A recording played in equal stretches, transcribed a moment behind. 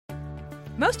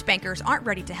Most bankers aren't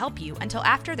ready to help you until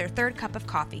after their third cup of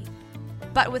coffee.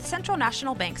 But with Central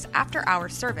National Bank's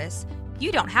after-hours service,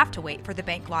 you don't have to wait for the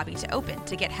bank lobby to open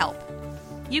to get help.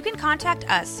 You can contact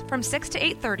us from 6 to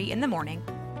 8:30 in the morning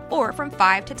or from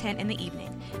 5 to 10 in the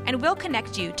evening, and we'll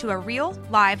connect you to a real,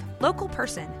 live, local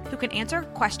person who can answer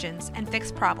questions and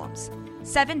fix problems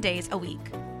 7 days a week.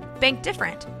 Bank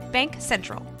different. Bank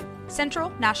Central. Central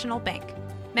National Bank.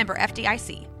 Member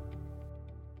FDIC.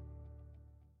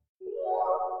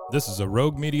 This is a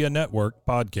Rogue Media Network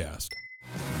podcast.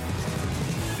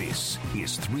 This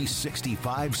is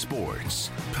 365 Sports,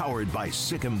 powered by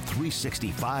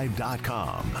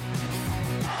Sikkim365.com.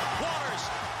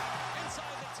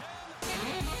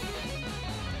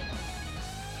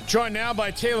 Joined now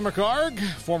by Taylor McHargue,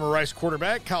 former Rice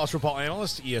quarterback, college football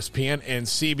analyst, ESPN and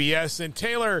CBS. And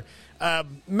Taylor,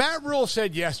 Matt Rule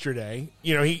said yesterday,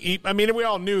 we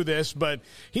all knew this, but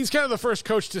he's kind of the first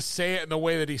coach to say it in the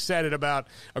way that he said it about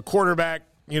a quarterback,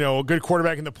 a good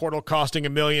quarterback in the portal costing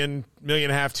 $1 million, $1.5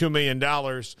 million, $2 million.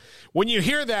 When you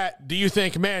hear that, do you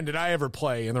think, man, did I ever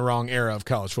play in the wrong era of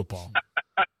college football?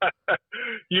 I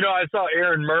saw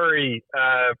Aaron Murray,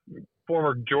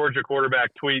 former Georgia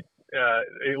quarterback, tweet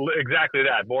exactly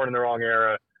that, born in the wrong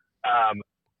era.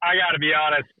 I got to be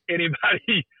honest,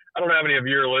 anybody, I don't know how many of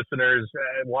your listeners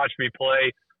watch me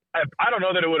play. I don't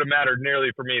know that it would have mattered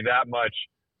nearly for me that much,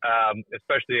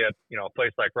 especially at, a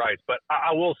place like Rice. But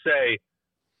I will say,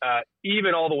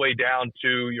 even all the way down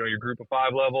to, your group of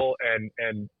five level and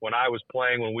when I was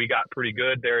playing, when we got pretty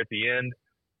good there at the end,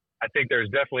 I think there's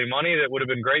definitely money that would have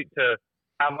been great to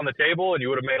have on the table and you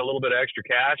would have made a little bit of extra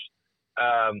cash.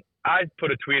 I put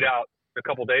a tweet out a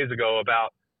couple days ago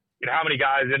about, how many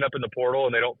guys end up in the portal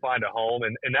and they don't find a home.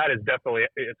 And that is definitely,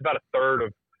 it's about a third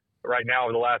of right now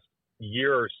in the last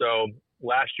year or so,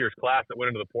 last year's class that went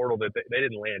into the portal that they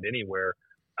didn't land anywhere.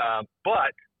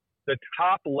 But the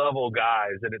top level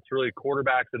guys, and it's really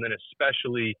quarterbacks and then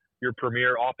especially your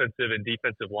premier offensive and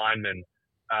defensive linemen,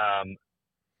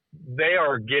 they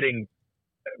are getting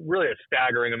really a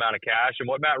staggering amount of cash. And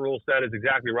what Matt Rule said is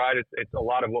exactly right. It's a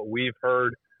lot of what we've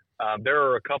heard. There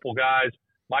are a couple guys.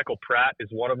 Michael Pratt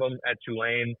is one of them at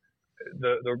Tulane.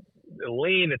 The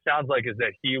lean, it sounds like, is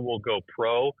that he will go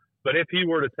pro. But if he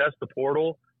were to test the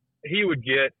portal, he would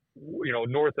get,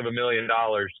 north of $1 million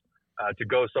to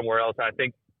go somewhere else. And I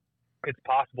think it's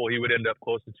possible he would end up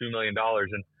close to $2 million.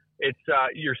 And it's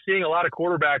you're seeing a lot of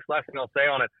quarterbacks. Last thing I'll say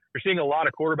on it, you're seeing a lot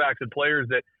of quarterbacks and players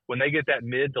that when they get that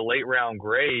mid to late round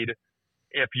grade,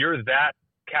 if you're that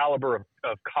caliber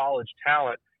of college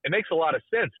talent, it makes a lot of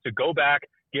sense to go back,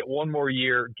 get one more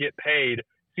year, get paid,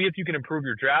 see if you can improve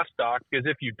your draft stock. Because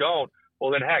if you don't,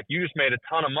 well, then heck, you just made a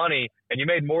ton of money and you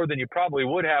made more than you probably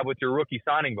would have with your rookie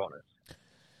signing bonus.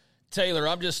 Taylor,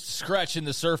 I'm just scratching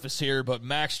the surface here, but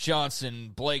Max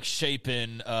Johnson, Blake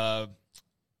Shapen, Will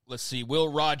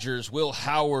Rogers, Will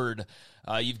Howard,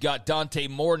 you've got Dante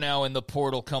Moore now in the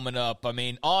portal coming up. I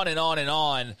mean, on and on and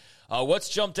on. What's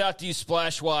jumped out to you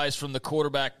splash-wise from the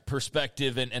quarterback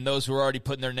perspective and those who are already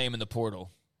putting their name in the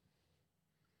portal?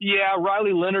 Yeah,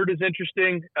 Riley Leonard is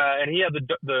interesting, and he had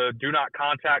the do not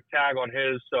contact tag on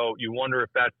his, so you wonder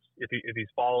if he's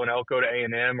following Elko to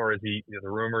A&M, or is he? The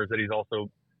rumor is that he's also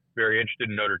very interested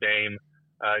in Notre Dame.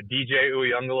 DJ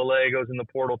Uiagalelei goes in the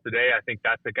portal today. I think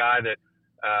that's a guy that,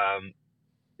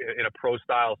 in a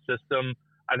pro-style system,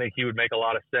 I think he would make a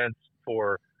lot of sense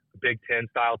for Big Ten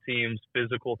style teams,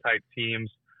 physical type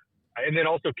teams. And then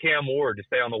also Cam Ward to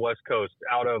stay on the West Coast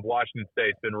out of Washington State.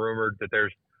 It's been rumored that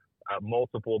there's more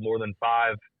than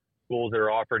 5 schools that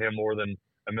are offering him more than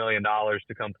 $1 million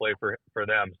to come play for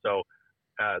them. So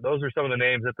those are some of the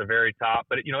names at the very top.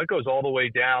 But, it goes all the way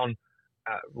down.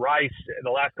 Rice, the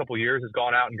last couple of years, has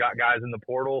gone out and got guys in the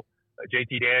portal.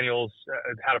 JT Daniels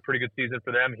had a pretty good season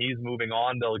for them. He's moving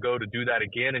on. They'll go to do that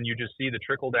again. And you just see the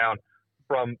trickle down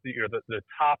from the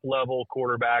top level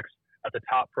quarterbacks at the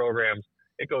top programs.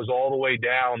 It goes all the way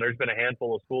down. There's been a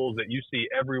handful of schools that you see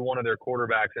every one of their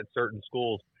quarterbacks at certain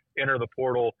schools enter the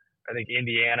portal. I think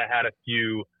Indiana had a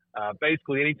few.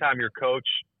 Basically, anytime your coach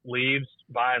leaves,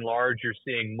 by and large, you're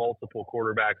seeing multiple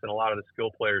quarterbacks and a lot of the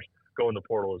skill players go in the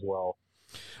portal as well.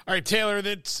 All right, Taylor,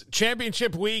 it's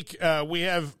championship week. We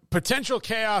have potential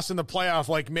chaos in the playoff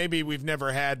like maybe we've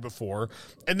never had before.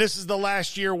 And this is the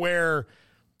last year where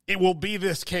it will be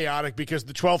this chaotic because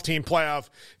the 12-team playoff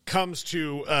comes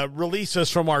to release us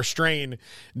from our strain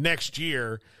next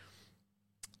year.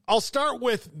 I'll start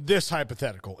with this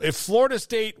hypothetical. If Florida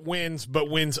State wins but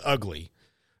wins ugly,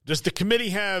 does the committee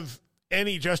have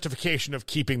any justification of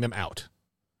keeping them out?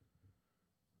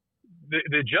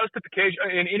 The justification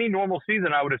in any normal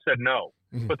season, I would have said no.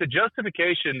 Mm-hmm. But the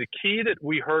justification, the key that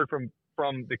we heard from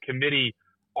the committee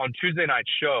on Tuesday night's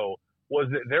show was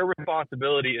that their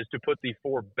responsibility is to put the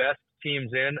 4 best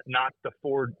teams in, not the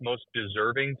 4 most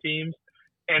deserving teams.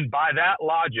 And by that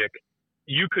logic,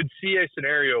 you could see a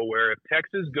scenario where if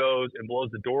Texas goes and blows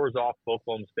the doors off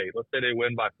Oklahoma State, let's say they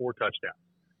win by 4 touchdowns,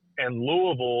 and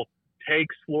Louisville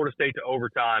takes Florida State to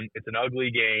overtime, it's an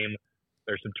ugly game,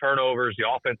 there's some turnovers, the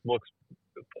offense looks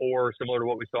poor, similar to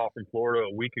what we saw from Florida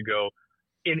a week ago.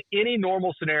 In any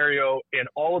normal scenario in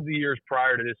all of the years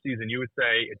prior to this season, you would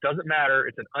say it doesn't matter.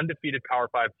 It's an undefeated Power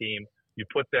 5 team. You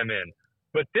put them in.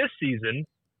 But this season,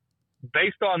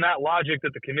 based on that logic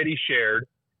that the committee shared,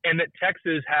 and that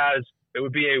Texas has, it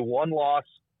would be a 1-loss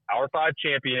Power 5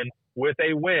 champion with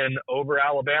a win over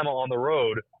Alabama on the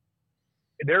road.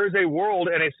 There is a world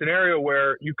and a scenario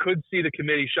where you could see the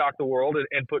committee shock the world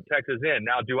and put Texas in.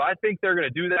 Now, do I think they're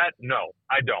going to do that? No,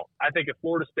 I don't. I think if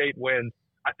Florida State wins,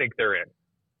 I think they're in.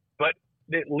 But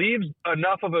it leaves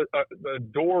enough of a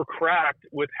door cracked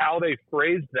with how they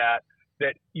phrased that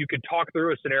you could talk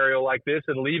through a scenario like this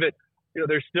and leave it. You know,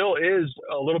 there still is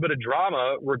a little bit of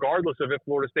drama regardless of if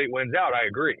Florida State wins out. I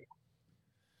agree.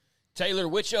 Taylor,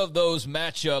 which of those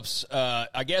matchups,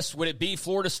 I guess, would it be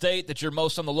Florida State that you're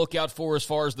most on the lookout for as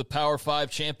far as the Power 5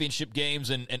 championship games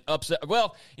and upset?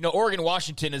 Well, you know,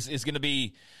 Oregon-Washington is going to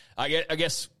be, I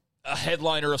guess, a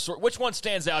headliner of sort. Which one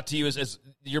stands out to you as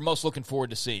you're most looking forward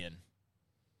to seeing?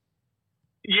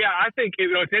 Yeah, I think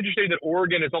it's interesting that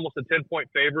Oregon is almost a 10-point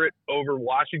favorite over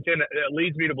Washington. It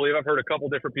leads me to believe, I've heard a couple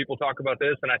different people talk about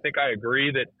this, and I think I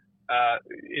agree that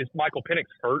is Michael Penix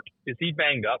hurt? Is he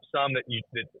banged up some that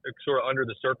sort of under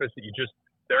the surface that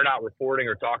they're not reporting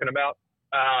or talking about?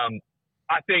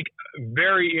 I think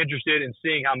very interested in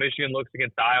seeing how Michigan looks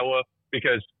against Iowa,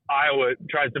 because Iowa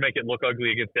tries to make it look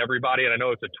ugly against everybody, and I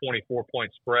know it's a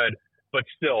 24-point spread, but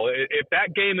still, if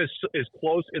that game is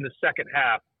close in the second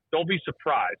half, don't be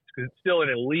surprised, because it's still an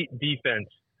elite defense.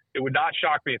 It would not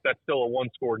shock me if that's still a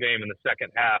 1-score game in the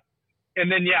second half. And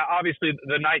then, yeah, obviously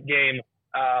the night game,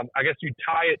 I guess you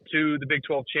tie it to the Big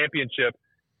 12 championship.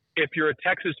 If you're a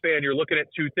Texas fan, you're looking at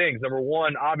 2 things. Number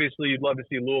one, obviously you'd love to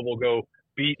see Louisville go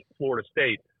beat Florida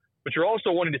State, but you're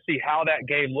also wanting to see how that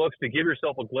game looks to give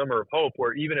yourself a glimmer of hope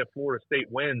where even if Florida State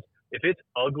wins, if it's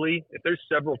ugly, if there's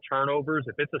several turnovers,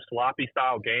 if it's a sloppy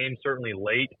style game, certainly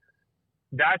late,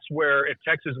 that's where if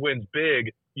Texas wins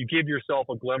big, you give yourself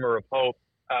a glimmer of hope.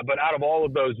 But out of all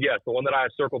of those, yes, the one that I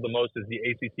have circled the most is the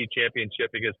ACC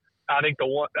championship, because I think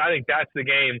that's the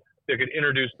game that could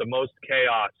introduce the most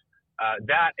chaos.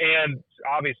 That, and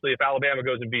obviously if Alabama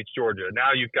goes and beats Georgia,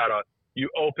 now you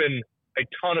open a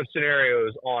ton of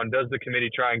scenarios on, does the committee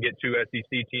try and get 2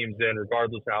 SEC teams in,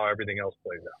 regardless of how everything else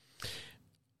plays out.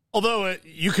 Although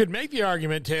you could make the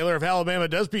argument, Taylor, if Alabama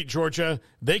does beat Georgia,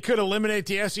 they could eliminate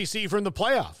the SEC from the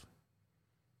playoff.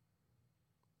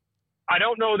 I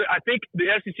don't know that. I think the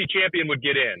SEC champion would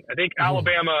get in. I think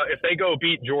Alabama, if they go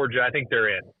beat Georgia, I think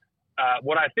they're in.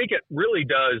 What I think it really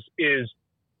does is,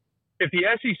 if the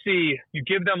SEC, you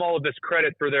give them all of this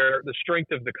credit for the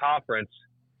strength of the conference,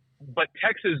 but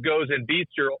Texas goes and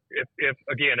beats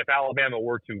if Alabama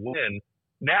were to win,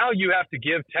 now you have to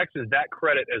give Texas that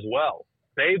credit as well.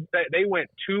 They went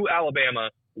to Alabama,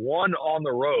 won on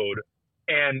the road,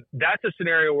 and that's a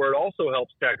scenario where it also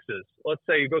helps Texas. Let's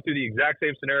say you go through the exact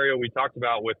same scenario we talked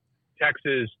about with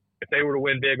Texas. If they were to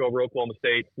win big over Oklahoma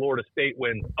State, Florida State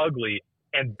wins ugly,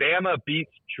 and Bama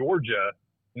beats Georgia.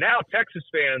 Now Texas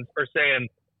fans are saying,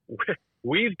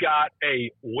 we've got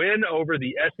a win over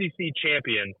the SEC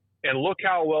champion, and look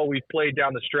how well we've played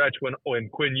down the stretch when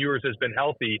Quinn Ewers has been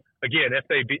healthy. Again, if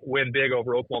they win big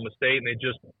over Oklahoma State, and they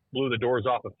just blew the doors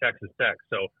off of Texas Tech.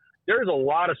 So there's a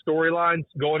lot of storylines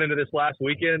going into this last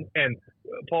weekend. And,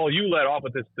 Paul, you led off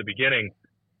with this at the beginning.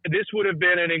 This would have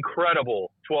been an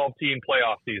incredible 12-team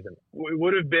playoff season. It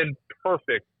would have been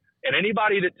perfect. And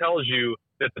anybody that tells you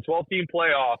that the 12-team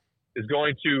playoff is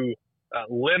going to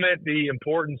limit the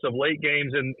importance of late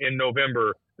games in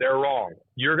November, they're wrong.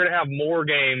 You're going to have more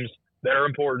games that are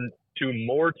important to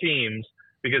more teams,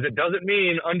 because it doesn't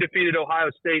mean undefeated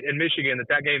Ohio State and Michigan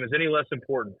that game is any less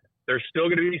important. There's still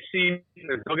going to be seeds.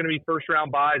 There's still going to be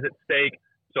first-round buys at stake.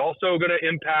 It's also going to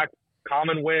impact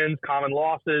common wins, common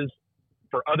losses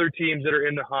for other teams that are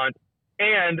in the hunt.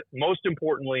 And most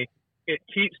importantly, it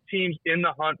keeps teams in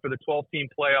the hunt for the 12-team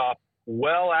playoff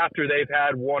well after they've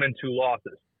had 1 and 2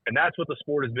 losses. And that's what the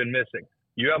sport has been missing.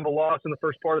 You have a loss in the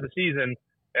first part of the season,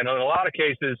 and in a lot of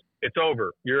cases, it's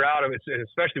over. You're out of it,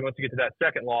 especially once you get to that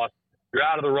second loss, you're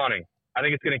out of the running. I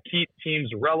think it's going to keep teams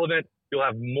relevant. You'll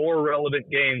have more relevant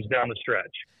games down the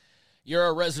stretch. You're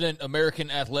a resident American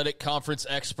Athletic Conference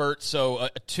expert, so a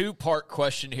 2-part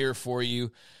question here for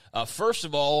you. First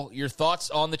of all, your thoughts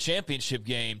on the championship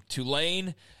game.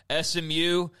 Tulane,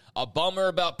 SMU, a bummer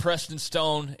about Preston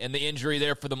Stone and the injury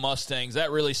there for the Mustangs.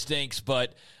 That really stinks,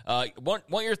 but want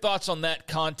your thoughts on that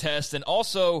contest, and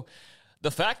also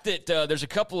the fact that there's a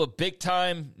couple of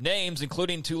big-time names,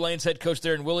 including Tulane's head coach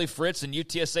there in Willie Fritz and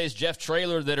UTSA's Jeff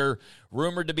Traylor, that are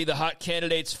rumored to be the hot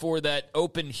candidates for that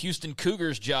open Houston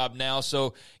Cougars job now.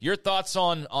 So your thoughts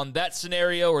on that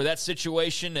scenario or that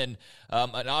situation, and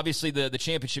obviously the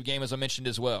championship game, as I mentioned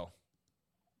as well.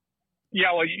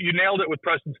 Yeah, well, you nailed it with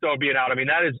Preston Stone being out. I mean,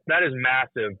 that is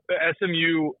massive.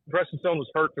 SMU, Preston Stone was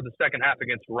hurt for the second half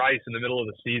against Rice in the middle of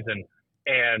the season,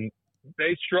 and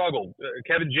they struggled.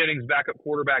 Kevin Jennings, backup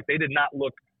quarterback, they did not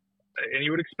look, and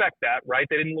you would expect that, right?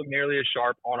 They didn't look nearly as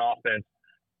sharp on offense.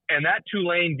 And that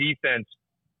Tulane defense,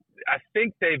 I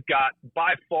think they've got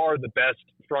by far the best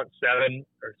front seven,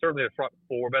 or certainly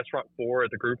the best front four at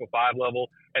the group of five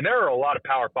level. And there are a lot of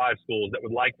Power Five schools that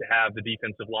would like to have the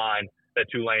defensive line that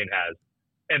Tulane has.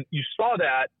 And you saw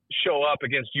that show up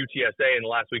against UTSA in the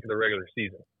last week of the regular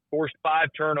season. Forced 5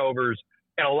 turnovers.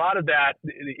 And a lot of that,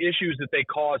 the issues that they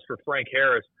caused for Frank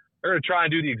Harris, they're going to try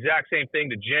and do the exact same thing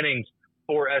to Jennings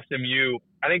for SMU.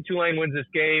 I think Tulane wins this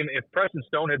game. If Preston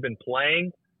Stone had been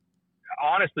playing,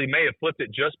 honestly may have flipped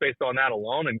it just based on that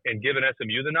alone and given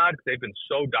SMU the nod, because they've been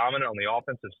so dominant on the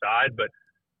offensive side. But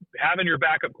having your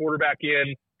backup quarterback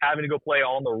in, having to go play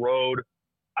on the road,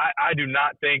 I do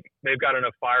not think they've got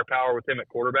enough firepower with him at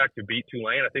quarterback to beat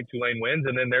Tulane. I think Tulane wins,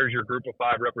 and then there's your group of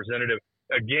 5 representative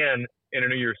again in a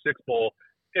New Year's Six bowl.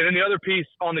 And then the other piece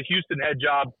on the Houston head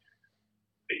job,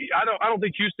 I don't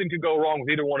think Houston could go wrong with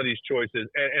either one of these choices.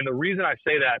 And the reason I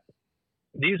say that,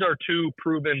 these are 2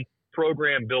 proven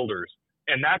program builders,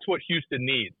 and that's what Houston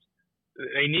needs.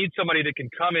 They need somebody that can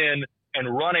come in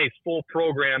and run a full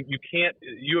program.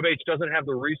 U of H doesn't have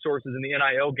the resources in the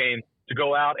NIL game to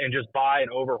go out and just buy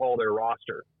and overhaul their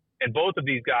roster. And both of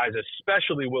these guys,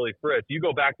 especially Willie Fritz, you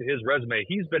go back to his resume,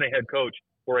 he's been a head coach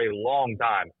for a long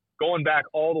time, going back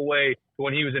all the way to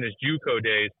when he was in his JUCO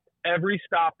days. Every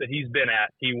stop that he's been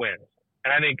at, he wins.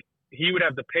 And I think he would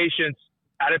have the patience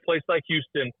at a place like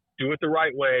Houston, do it the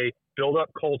right way, build up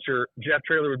culture. Jeff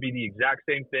Traylor would be the exact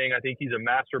same thing. I think he's a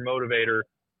master motivator.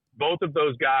 Both of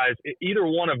those guys, either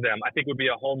one of them, I think would be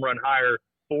a home run hire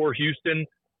for Houston,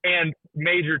 and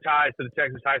major ties to the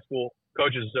Texas High School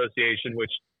Coaches Association, which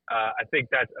I think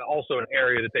that's also an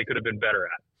area that they could have been better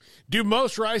at. Do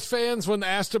most Rice fans, when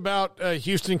asked about a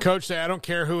Houston coach, say, I don't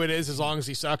care who it is as long as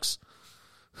he sucks?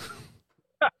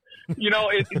 In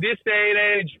this day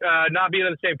and age, not being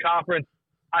in the same conference,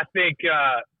 I think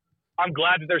I'm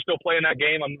glad that they're still playing that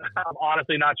game. I'm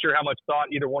honestly not sure how much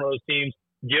thought either one of those teams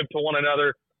give to one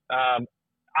another.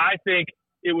 I think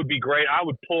it would be great. I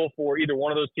would pull for either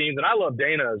one of those teams, and I love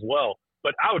Dana as well,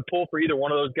 but I would pull for either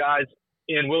one of those guys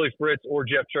in Willie Fritz or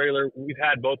Jeff Traylor. We've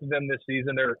had both of them this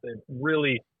season. They're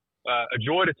really a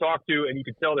joy to talk to, and you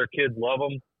can tell their kids love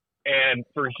them. And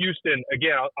for Houston,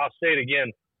 again, I'll say it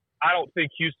again, I don't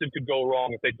think Houston could go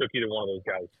wrong if they took either one of those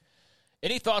guys.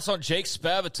 Any thoughts on Jake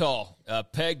Spavital,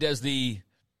 pegged as the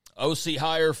OC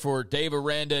hire for Dave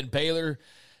Aranda and Baylor?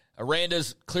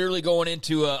 Aranda's clearly going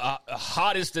into a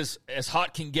hottest as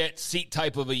hot can get seat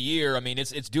type of a year. I mean,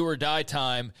 it's do or die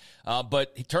time.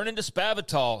 But he turned into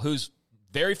Spavital, who's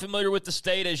very familiar with the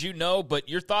state, as you know. But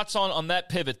your thoughts on that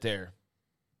pivot there?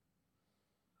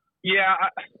 Yeah,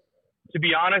 to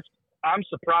be honest, I'm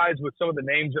surprised with some of the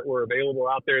names that were available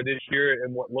out there this year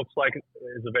and what looks like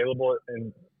is available,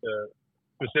 and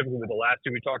specifically with the last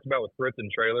 2 we talked about with Fritz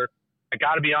and Traylor. I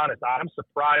got to be honest, I'm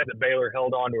surprised that Baylor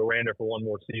held on to Aranda for one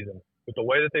more season. With the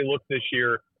way that they look this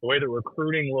year, the way that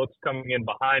recruiting looks coming in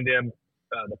behind him,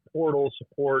 the portal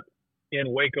support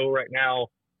in Waco right now,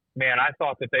 man, I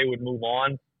thought that they would move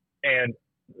on. And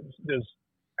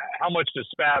how much does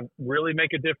Spav really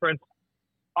make a difference?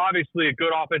 Obviously, a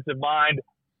good offensive mind.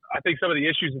 I think some of the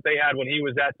issues that they had when he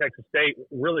was at Texas State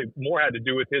really more had to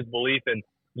do with his belief in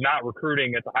not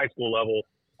recruiting at the high school level.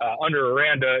 Under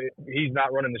Aranda, he's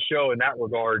not running the show in that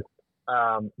regard.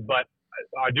 But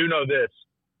I do know this.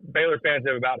 Baylor fans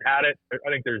have about had it. I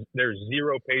think there's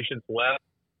zero patience left.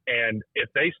 And if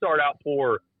they start out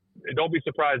poor, don't be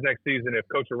surprised next season if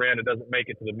Coach Aranda doesn't make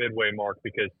it to the midway mark,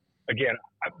 because, again,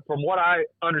 from what I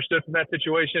understood from that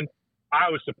situation, I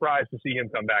was surprised to see him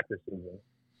come back this season.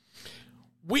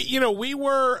 We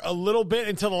were a little bit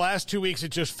until the last 2 weeks. It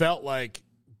just felt like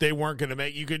they weren't going to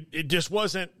make. It just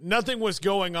wasn't. Nothing was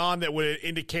going on that would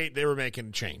indicate they were making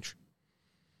a change.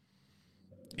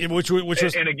 Which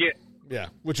was, and again, yeah,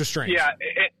 which was strange. Yeah,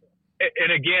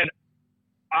 and again,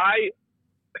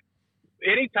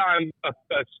 anytime a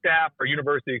staff or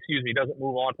university, doesn't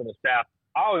move on from the staff,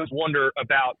 I always wonder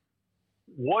about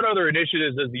what other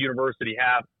initiatives does the university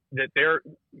have that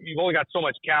you've only got so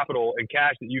much capital and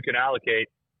cash that you can allocate.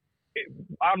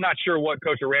 I'm not sure what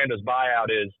Coach Aranda's buyout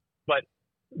is, but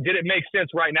did it make sense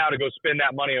right now to go spend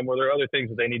that money, and were there other things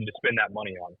that they needed to spend that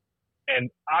money on? And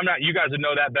you guys would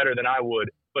know that better than I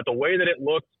would, but the way that it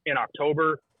looked in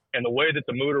October and the way that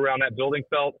the mood around that building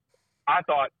felt, I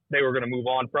thought they were going to move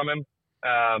on from him.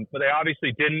 But they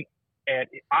obviously didn't. And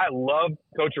I love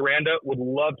Coach Aranda, would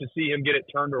love to see him get it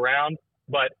turned around.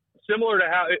 But similar to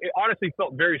how it honestly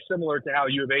felt very similar to how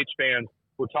U of H fans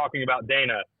were talking about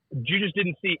Dana. You just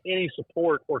didn't see any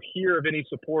support or hear of any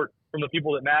support from the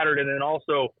people that mattered, and then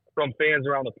also from fans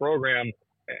around the program.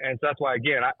 And so that's why,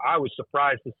 again, I was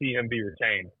surprised to see him be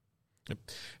retained.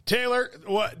 Taylor,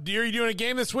 are you doing a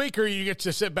game this week, or you get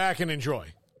to sit back and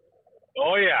enjoy?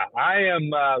 Oh, yeah. I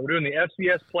am we're doing the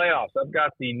FCS playoffs. I've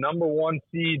got the number 1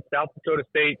 seed South Dakota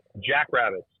State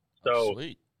Jackrabbits. So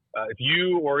if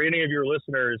you or any of your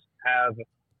listeners have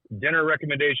dinner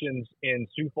recommendations in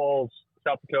Sioux Falls,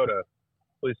 South Dakota,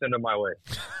 please send them my way.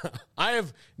 I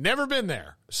have never been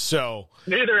there, so.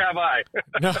 Neither have I.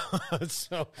 No,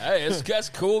 so. Hey, that's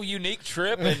a cool, unique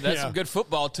trip, and that's some good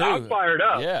football, too. I'm fired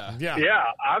up. Yeah,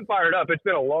 I'm fired up. It's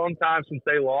been a long time since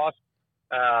they lost.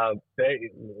 The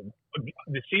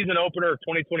season opener of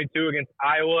 2022 against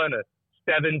Iowa and a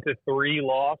 7-3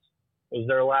 loss was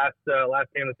their last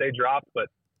game that they dropped. But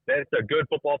it's a good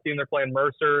football team. They're playing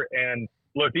Mercer. And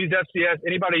look, these FCS,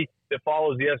 anybody that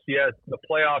follows the FCS, the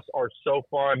playoffs are so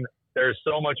fun. There's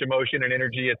so much emotion and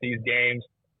energy at these games.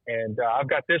 And I've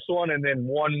got this one and then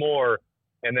one more,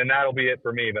 and then that'll be it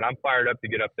for me. But I'm fired up to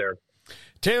get up there.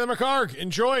 Taylor McHargue,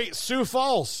 enjoy Sioux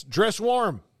Falls. Dress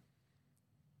warm.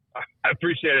 I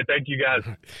appreciate it. Thank you, guys.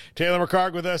 Taylor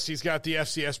McHargue with us. He's got the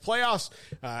FCS playoffs,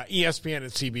 ESPN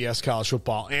and CBS college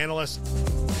football analyst.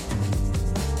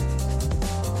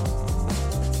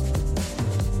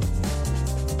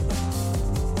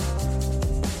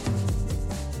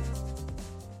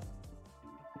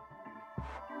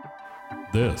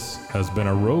 This has been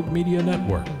a Rogue Media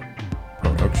Network